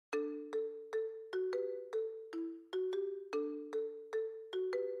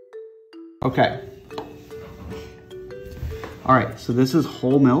Okay. All right, so this is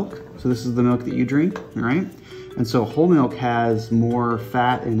whole milk. So this is the milk that you drink, all right? And so whole milk has more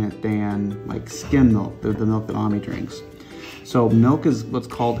fat in it than like skim milk, the milk that Ami drinks. So milk is what's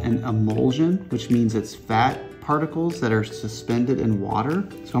called an emulsion, which means it's fat particles that are suspended in water.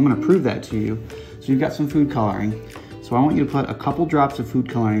 So I'm gonna prove that to you. So you've got some food coloring. So I want you to put a couple drops of food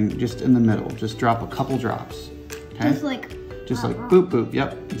coloring just in the middle. Just drop a couple drops, okay? Just like boop, boop,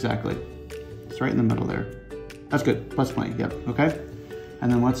 yep, exactly. It's right in the middle there. That's good, plus plenty, yep, okay?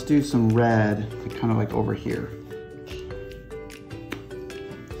 And then let's do some red, kind of like over here.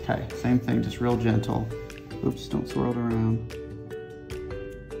 Okay, same thing, just real gentle. Oops, don't swirl it around.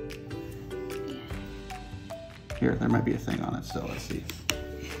 Here, there might be a thing on it still, let's see.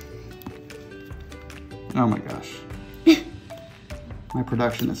 Oh my gosh. My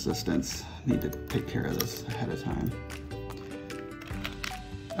production assistants need to take care of this ahead of time.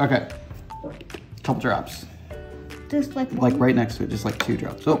 Okay, couple drops. Just like one? Like right next to it, just like 2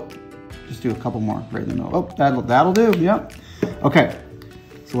 drops. Oh, just do a couple more right in the middle. Oh, that'll do, yep. Okay,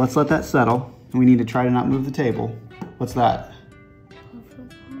 so let's let that settle. We need to try to not move the table. What's that?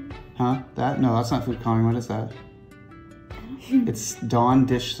 Huh? That? No, that's not food coloring. What is that? It's Dawn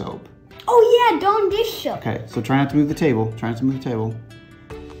dish soap. Oh yeah, Dawn dish soap. Okay, so try not to move the table. Try not to move the table.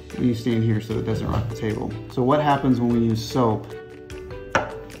 When you stand here so it doesn't rock the table. So what happens when we use soap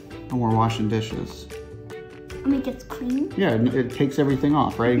when we're washing dishes? It gets clean? Yeah, it takes everything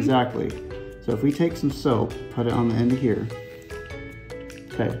off, right? Exactly. So if we take some soap, put it on the end of here.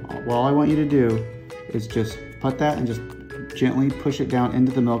 Okay, well, all I want you to do is just put that and just gently push it down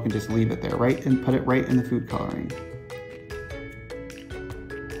into the milk and just leave it there, right? And put it right in the food coloring.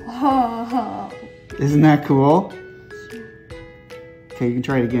 Oh. Isn't that cool? Okay, you can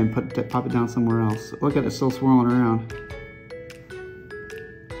try it again. Pop it down somewhere else. Look at it, still swirling around.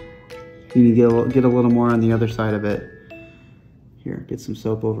 You need to get a little more on the other side of it. Here, get some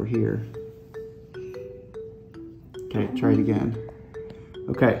soap over here. Okay, try it again.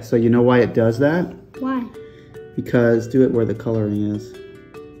 Okay, so you know why it does that? Why? Because, do it where the coloring is.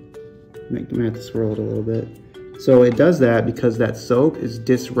 You might have to swirl it a little bit. So it does that because that soap is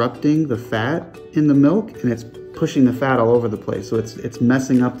disrupting the fat in the milk and it's pushing the fat all over the place. So it's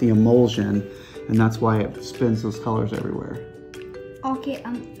messing up the emulsion and that's why it spins those colors everywhere. Okay,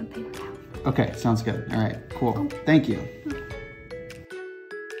 a paper towel. Okay, sounds good. All right, cool. Thank you.